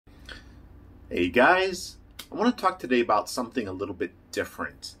Hey guys, I want to talk today about something a little bit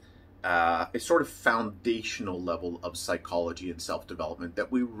different. A sort of foundational level of psychology and self-development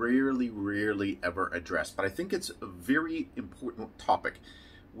that we rarely ever address. But I think it's a very important topic,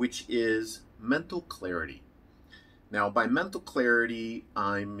 which is mental clarity. Now, by mental clarity,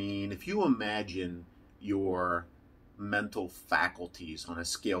 I mean if you imagine your mental faculties on a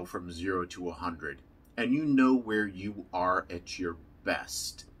scale from 0 to 100, and you know where you are at your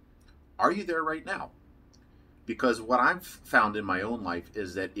best. Are you there right now? Because what I've found in my own life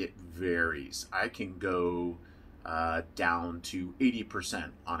is that it varies. I can go down to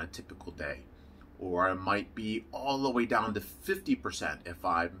 80% on a typical day, or I might be all the way down to 50% if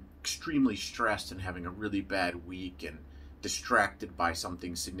I'm extremely stressed and having a really bad week and distracted by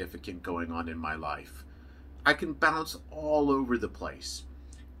something significant going on in my life. I can bounce all over the place.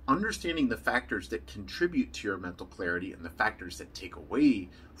 Understanding the factors that contribute to your mental clarity and the factors that take away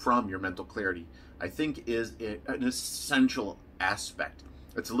from your mental clarity, I think is an essential aspect.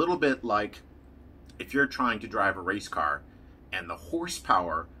 It's a little bit like if you're trying to drive a race car and the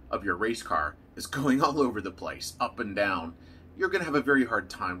horsepower of your race car is going all over the place, up and down, you're going to have a very hard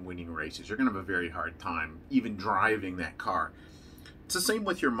time winning races. You're going to have a very hard time even driving that car. It's the same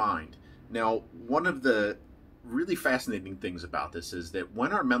with your mind. Now, one of the really fascinating things about this is that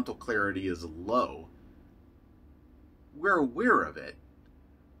when our mental clarity is low, we're aware of it,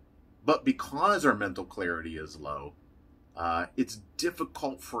 but because our mental clarity is low, it's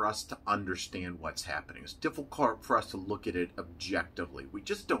difficult for us to understand what's happening. It's difficult for us to look at it objectively. We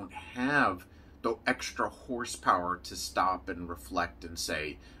just don't have the extra horsepower to stop and reflect and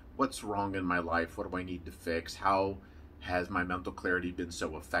say, what's wrong in my life? What do I need to fix? How has my mental clarity been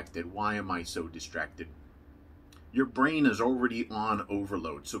so affected? Why am I so distracted? Your brain is already on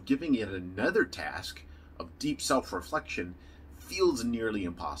overload, so giving it another task of deep self-reflection feels nearly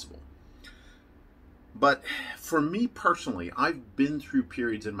impossible. But for me personally, I've been through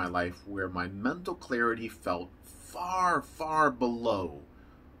periods in my life where my mental clarity felt far below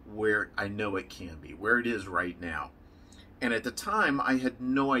where I know it can be, where it is right now. And at the time, I had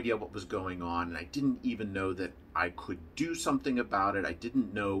no idea what was going on, and I didn't even know that I could do something about it. I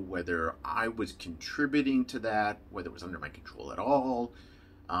didn't know whether I was contributing to that, whether it was under my control at all.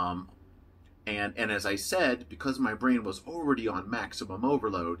 And as I said, because my brain was already on maximum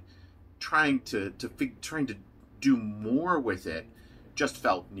overload, trying to do more with it just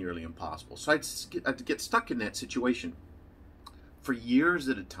felt nearly impossible. So I'd get stuck in that situation for years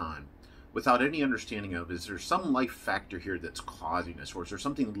at a time, without any understanding of, is there some life factor here that's causing this, or is there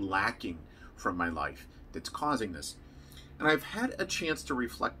something lacking from my life that's causing this? And I've had a chance to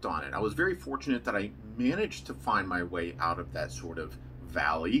reflect on it. I was very fortunate that I managed to find my way out of that sort of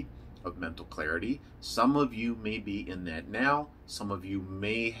valley of mental clarity. Some of you may be in that now. Some of you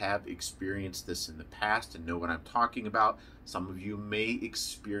may have experienced this in the past and know what I'm talking about. Some of you may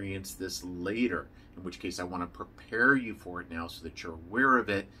experience this later, in which case I want to prepare you for it now so that you're aware of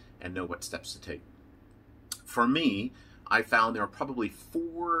it and know what steps to take. For me, I found there are probably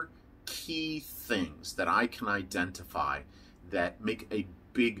 4 key things that I can identify that make a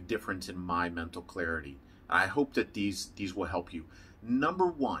big difference in my mental clarity. I hope that these will help you. Number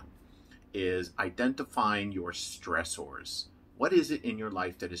 1 is identifying your stressors. What is it in your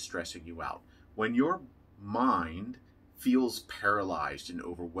life that is stressing you out? When your mind feels paralyzed and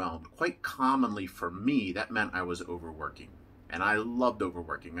overwhelmed, quite commonly for me, that meant I was overworking. And I loved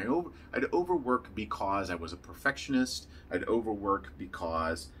overworking. I'd overwork because I was a perfectionist. I'd overwork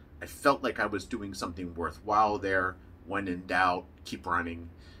because I felt like I was doing something worthwhile there. When in doubt, keep running,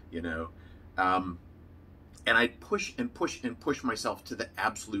 you know. And I'd push myself to the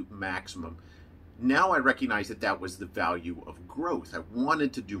absolute maximum. Now I recognize that that was the value of growth. I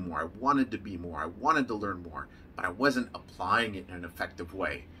wanted to do more. I wanted to be more. I wanted to learn more. But I wasn't applying it in an effective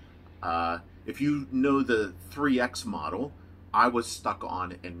way. If you know the 3X model, I was stuck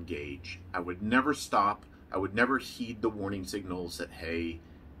on engage. I would never stop. I would never heed the warning signals that, hey,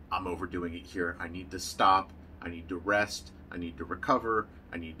 I'm overdoing it here. I need to stop. I need to rest. I need to recover.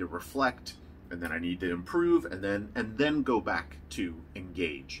 I need to reflect. And then I need to improve, and then go back to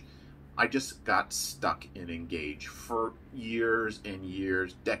engage. I just got stuck in engage for years and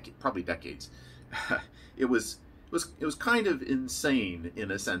years, probably decades. It was kind of insane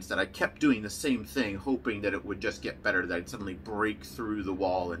in a sense that I kept doing the same thing, hoping that it would just get better, that I'd suddenly break through the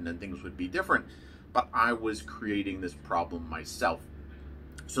wall and then things would be different. But I was creating this problem myself.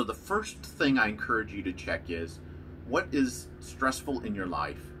 So the first thing I encourage you to check is, what is stressful in your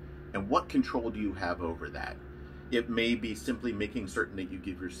life and what control do you have over that? It may be simply making certain that you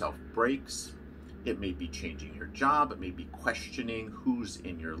give yourself breaks. It may be changing your job. It may be questioning who's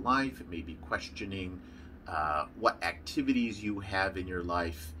in your life. It may be questioning what activities you have in your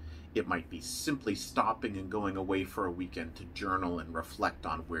life. It might be simply stopping and going away for a weekend to journal and reflect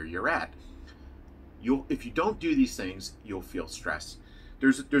on where you're at. If you don't do these things, you'll feel stress.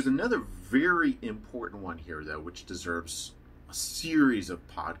 There's another very important one here, though, which deserves a series of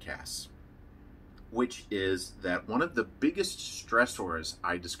podcasts, which is that one of the biggest stressors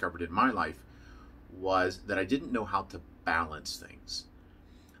I discovered in my life was that I didn't know how to balance things.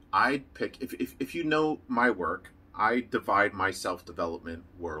 I'd pick, if you know my work, I divide my self-development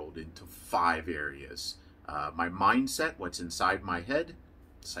world into 5 areas. My mindset, what's inside my head,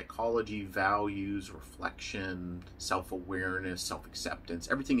 psychology, values, reflection, self-awareness, self-acceptance,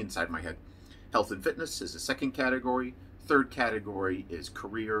 everything inside my head. Health and fitness is the second category. Third category is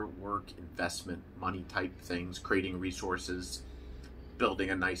career, work, investment, money type things, creating resources, building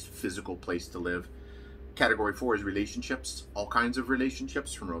a nice physical place to live. Category 4 is relationships, all kinds of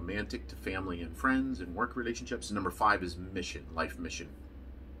relationships, from romantic to family and friends and work relationships. And number 5 is mission, life mission.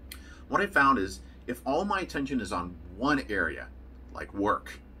 What I found is if all my attention is on one area, like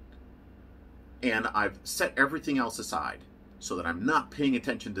work, and I've set everything else aside so that I'm not paying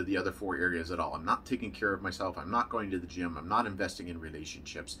attention to the other 4 areas at all. I'm not taking care of myself. I'm not going to the gym. I'm not investing in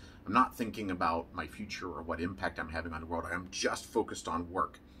relationships. I'm not thinking about my future or what impact I'm having on the world. I'm just focused on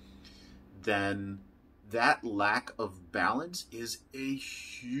work. Then that lack of balance is a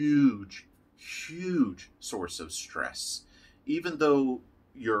huge, huge source of stress. Even though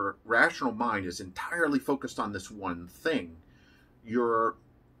your rational mind is entirely focused on this one thing, your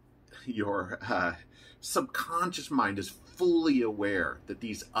subconscious mind is fully aware that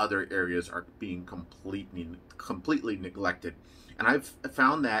these other areas are being completely neglected. And I've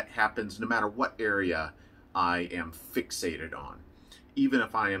found that happens no matter what area I am fixated on. Even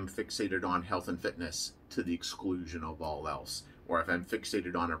if I am fixated on health and fitness to the exclusion of all else, or if I'm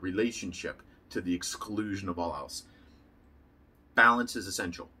fixated on a relationship to the exclusion of all else. Balance is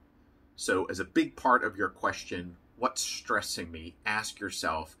essential. So as a big part of your question, what's stressing me? Ask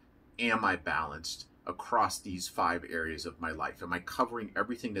yourself, am I balanced across these 5 areas of my life? Am I covering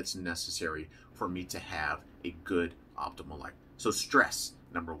everything that's necessary for me to have a good, optimal life? So stress,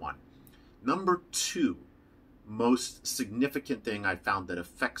 number 1. Number 2, most significant thing I found that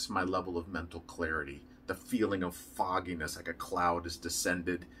affects my level of mental clarity, the feeling of fogginess, like a cloud has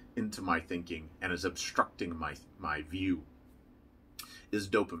descended into my thinking and is obstructing my view, is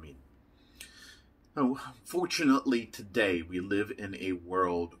dopamine. Now, fortunately, today we live in a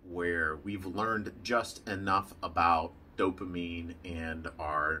world where we've learned just enough about dopamine and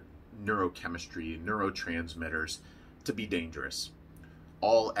our neurochemistry and neurotransmitters to be dangerous.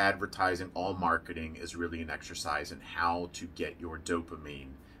 All advertising, all marketing is really an exercise in how to get your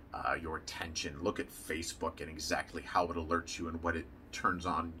dopamine, your attention. Look at Facebook and exactly how it alerts you and what it turns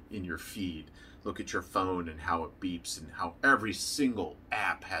on in your feed. Look at your phone and how it beeps and how every single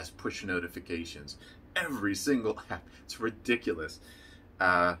app has push notifications. Every single app. It's ridiculous.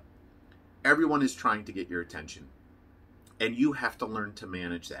 Everyone is trying to get your attention. And you have to learn to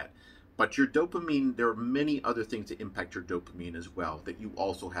manage that. But your dopamine, there are many other things that impact your dopamine as well that you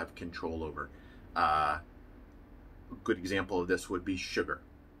also have control over. A good example of this would be sugar,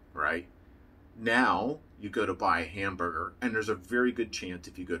 right? Now, you go to buy a hamburger, and there's a very good chance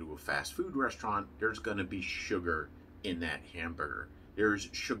if you go to a fast food restaurant, there's going to be sugar in that hamburger. There's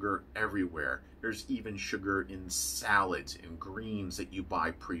sugar everywhere. There's even sugar in salads and greens that you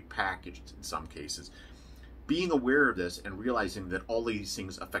buy prepackaged in some cases. Being aware of this and realizing that all these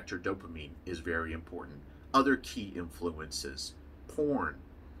things affect your dopamine is very important. Other key influences: porn,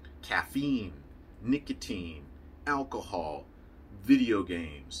 caffeine, nicotine, alcohol, video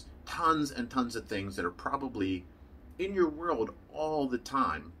games, tons and tons of things that are probably in your world all the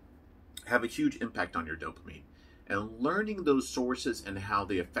time have a huge impact on your dopamine. And learning those sources and how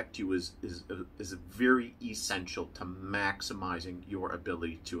they affect you is very essential to maximizing your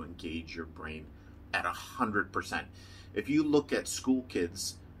ability to engage your brain at 100%. If you look at school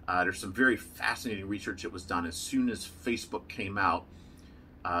kids, there's some very fascinating research that was done as soon as Facebook came out.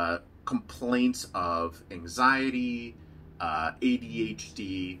 Complaints of anxiety,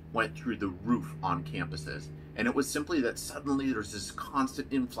 ADHD went through the roof on campuses. And it was simply that suddenly there's this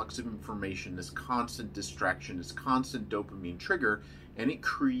constant influx of information, this constant distraction, this constant dopamine trigger, and it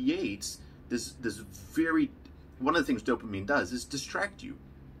creates this very, one of the things dopamine does is distract you.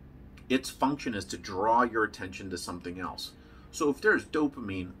 Its function is to draw your attention to something else. So if there's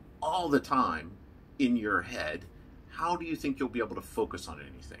dopamine all the time in your head, how do you think you'll be able to focus on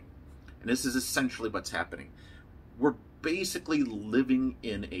anything? And this is essentially what's happening. We're basically living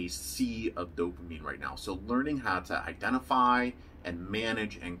in a sea of dopamine right now. So learning how to identify and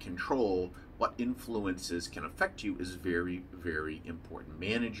manage and control what influences can affect you is very, very important.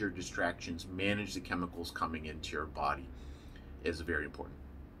 Manage your distractions, manage the chemicals coming into your body is very important.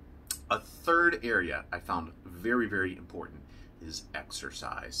 A third area I found very, very important is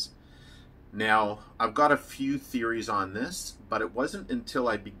exercise. Now, I've got a few theories on this, but it wasn't until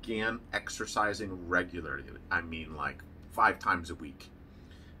I began exercising regularly, I mean like 5 times a week,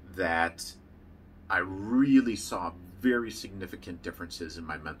 that I really saw very significant differences in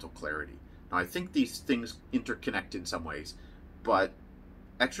my mental clarity. Now, I think these things interconnect in some ways, but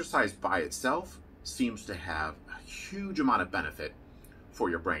exercise by itself seems to have a huge amount of benefit for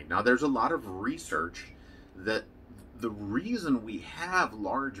your brain. Now, there's a lot of research that the reason we have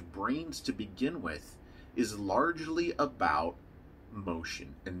large brains to begin with is largely about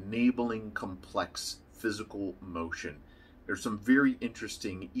motion, enabling complex physical motion. There's some very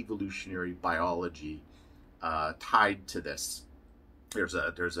interesting evolutionary biology tied to this. There's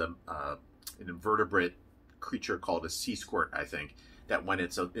an invertebrate creature called a sea squirt, I think, that when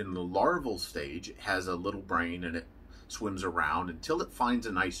it's in the larval stage, it has a little brain and it swims around until it finds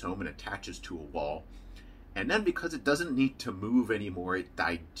a nice home and attaches to a wall. And then because it doesn't need to move anymore, it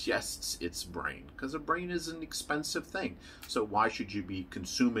digests its brain, because a brain is an expensive thing. So why should you be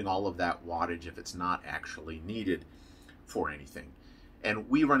consuming all of that wattage if it's not actually needed for anything? And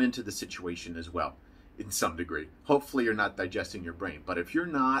we run into the situation as well in some degree. Hopefully you're not digesting your brain, but if you're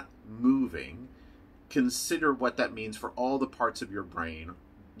not moving, consider what that means for all the parts of your brain,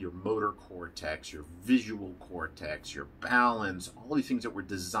 your motor cortex, your visual cortex, your balance, all these things that were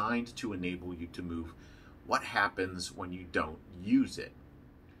designed to enable you to move. What happens when you don't use it?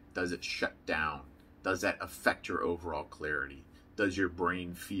 Does it shut down? Does that affect your overall clarity? Does your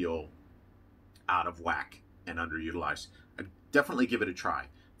brain feel out of whack and underutilized? I'd definitely give it a try.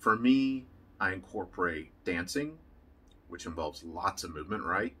 For me, I incorporate dancing, which involves lots of movement,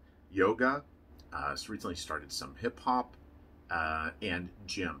 right? Yoga. Recently started some hip hop and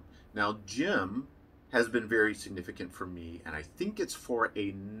gym. Now, gym has been very significant for me, and I think it's for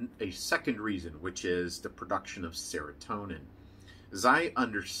a second reason, which is the production of serotonin. As I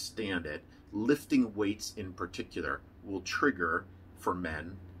understand it, lifting weights in particular will trigger, for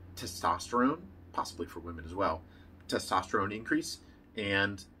men, testosterone, possibly for women as well, testosterone increase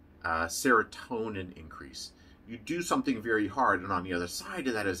and serotonin increase. You do something very hard, and on the other side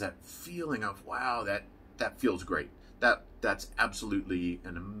of that is that feeling of, wow, that feels great. That's absolutely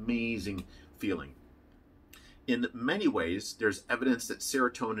an amazing feeling. In many ways, there's evidence that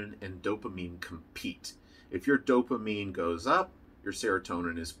serotonin and dopamine compete. If your dopamine goes up, your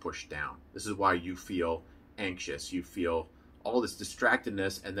serotonin is pushed down. This is why you feel anxious. You feel all this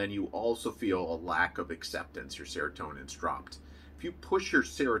distractedness, and then you also feel a lack of acceptance. Your serotonin's dropped. If you push your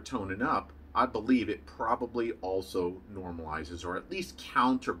serotonin up, I believe it probably also normalizes or at least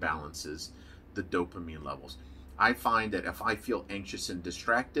counterbalances the dopamine levels. I find that if I feel anxious and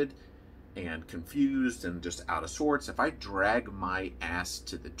distracted and confused and just out of sorts, if I drag my ass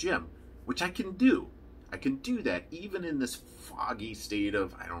to the gym, which I can do that even in this foggy state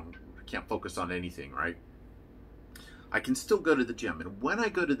of I can't focus on anything, right? I can still go to the gym, and when I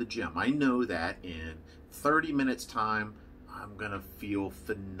go to the gym, I know that in 30 minutes time I'm gonna feel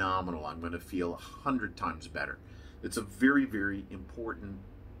phenomenal. I'm gonna feel 100 times better. It's a very, very important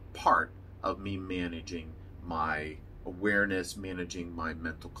part of me managing my awareness, managing my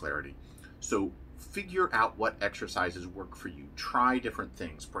mental clarity. So figure out what exercises work for you. Try different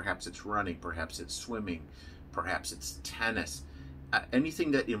things. Perhaps it's running, perhaps it's swimming, perhaps it's tennis.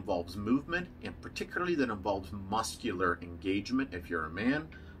 Anything that involves movement, and particularly that involves muscular engagement, if you're a man,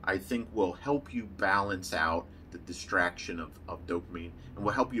 I think will help you balance out the distraction of dopamine, and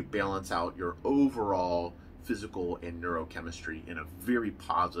will help you balance out your overall physical and neurochemistry in a very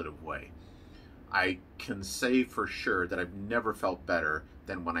positive way. I can say for sure that I've never felt better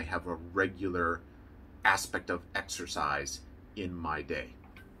than when I have a regular aspect of exercise in my day.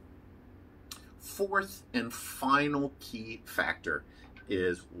 Fourth and final key factor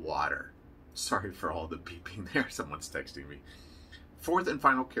is water. Sorry for all the beeping there. Someone's texting me. Fourth and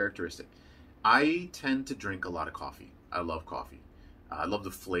final characteristic. I tend to drink a lot of coffee. I love coffee. I love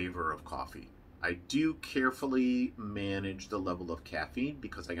the flavor of coffee. I do carefully manage the level of caffeine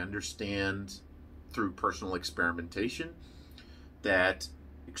because I understand through personal experimentation that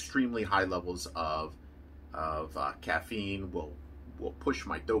extremely high levels of caffeine will push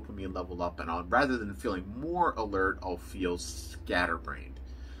my dopamine level up, and rather than feeling more alert, I'll feel scatterbrained.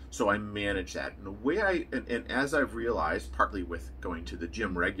 So I manage that. And the way and as I've realized, partly with going to the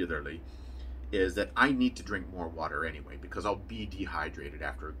gym regularly, is that I need to drink more water anyway because I'll be dehydrated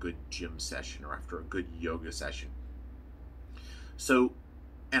after a good gym session or after a good yoga session. So,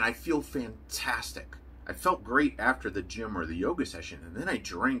 and I feel fantastic. I felt great after the gym or the yoga session, and then I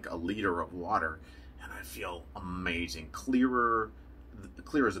drank a liter of water and I feel amazing, clear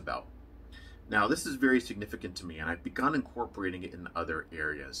as a bell. Now, this is very significant to me, and I've begun incorporating it in other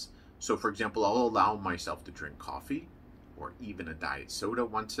areas. So, for example, I'll allow myself to drink coffee or even a diet soda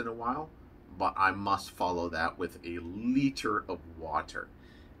once in a while, but I must follow that with a liter of water.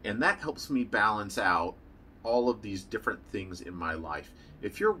 And that helps me balance out all of these different things in my life.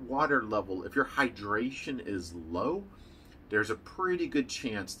 If your water level, if your hydration is low, there's a pretty good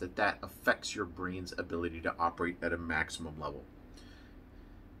chance that that affects your brain's ability to operate at a maximum level.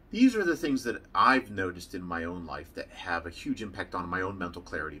 These are the things that I've noticed in my own life that have a huge impact on my own mental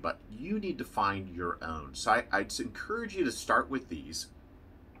clarity, but you need to find your own. So I'd encourage you to start with these,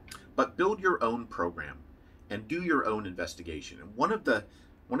 but build your own program and do your own investigation. And one of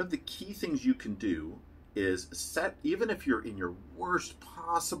the key things you can do is set, even if you're in your worst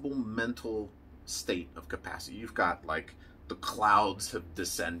possible mental state of capacity, you've got like the clouds have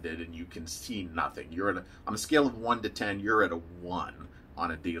descended and you can see nothing. You're at on a scale of 1 to 10, you're at a 1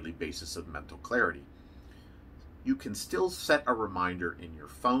 on a daily basis of mental clarity. You can still set a reminder in your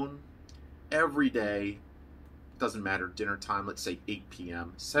phone every day. Doesn't matter, dinner time, let's say 8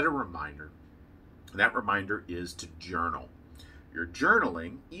 p.m. Set a reminder. That reminder is to journal. Your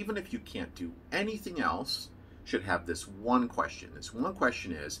journaling, even if you can't do anything else, should have this one question. This one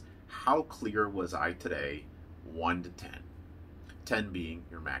question is, how clear was I today? 1 to 10. 10 being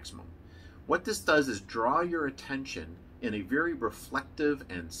your maximum. What this does is draw your attention in a very reflective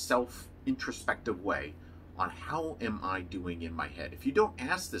and self-introspective way on how am I doing in my head. If you don't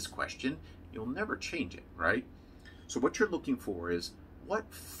ask this question, you'll never change it, right? So what you're looking for is,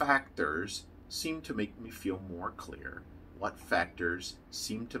 what factors seem to make me feel more clear? What factors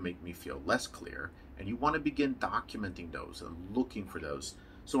seem to make me feel less clear? And you want to begin documenting those and looking for those.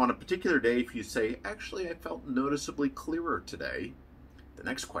 So on a particular day, if you say, actually, I felt noticeably clearer today, the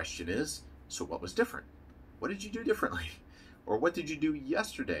next question is, so what was different? What did you do differently? Or what did you do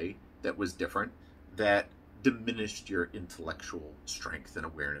yesterday that was different, that diminished your intellectual strength and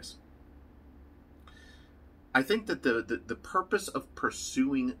awareness? I think that the purpose of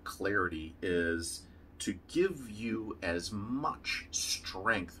pursuing clarity is to give you as much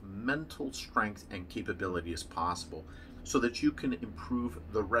strength, mental strength and capability as possible so that you can improve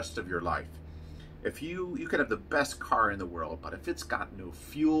the rest of your life. If you could have the best car in the world, but if it's got no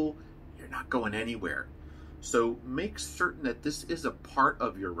fuel, you're not going anywhere. So make certain that this is a part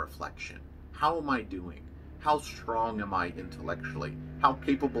of your reflection. How am I doing? How strong am I intellectually? How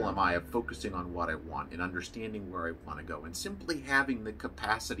capable am I of focusing on what I want and understanding where I want to go? And simply having the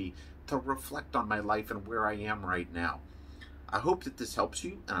capacity to reflect on my life and where I am right now. I hope that this helps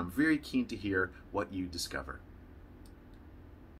you, and I'm very keen to hear what you discover.